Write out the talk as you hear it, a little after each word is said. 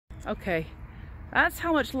Okay, that's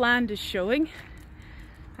how much land is showing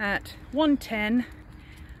at 1:10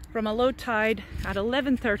 from a low tide at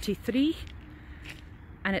 11:33,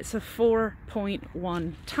 and it's a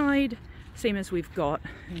 4.1 tide, same as we've got.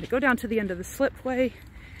 I'm going to go down to the end of the slipway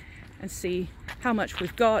and see how much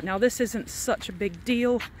we've got. Now this isn't such a big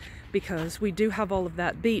deal because we do have all of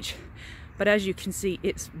that beach, but as you can see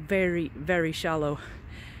it's very, very shallow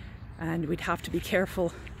and we'd have to be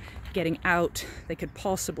careful getting out. They could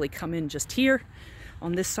possibly come in just here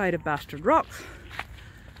on this side of Bastard Rock,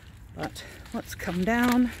 but let's come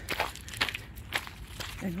down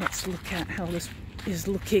and let's look at how this is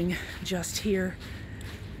looking just here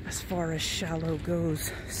as far as shallow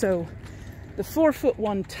goes. So the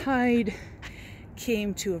 4'1" tide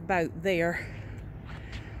came to about there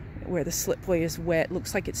where the slipway is wet.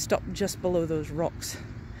 Looks like it stopped just below those rocks.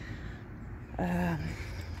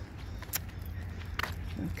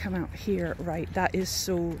 Come out here, right, that is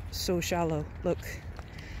so shallow. Look,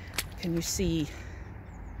 can you see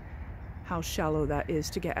how shallow that is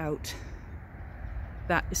to get out?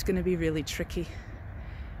 That is going to be really tricky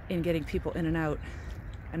in getting people in and out.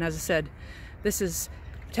 And as I said, this is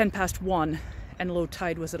 1:10 and low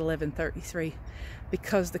tide was at 11:33.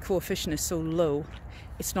 Because the coefficient is so low,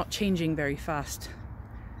 it's not changing very fast.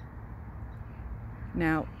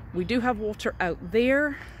 Now, we do have water out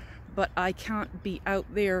there, but I can't be out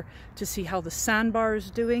there to see how the sandbar is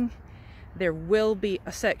doing. There will be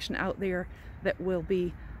a section out there that will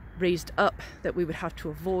be raised up that we would have to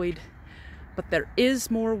avoid, but there is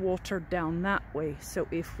more water down that way. So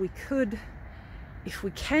if we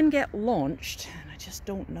can get launched, and I just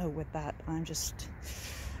don't know with that,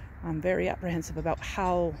 I'm very apprehensive about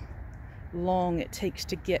how long it takes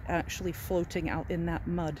to get actually floating out in that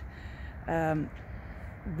mud.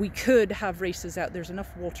 We could have races out, there's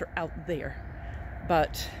enough water out there,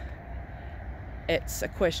 but it's a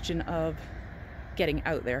question of getting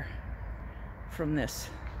out there from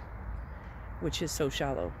this, which is so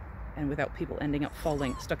shallow, and without people ending up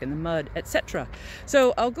falling, stuck in the mud, etc.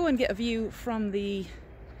 So I'll go and get a view from the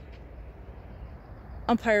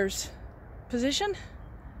umpire's position,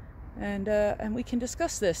 and we can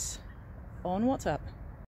discuss this on WhatsApp.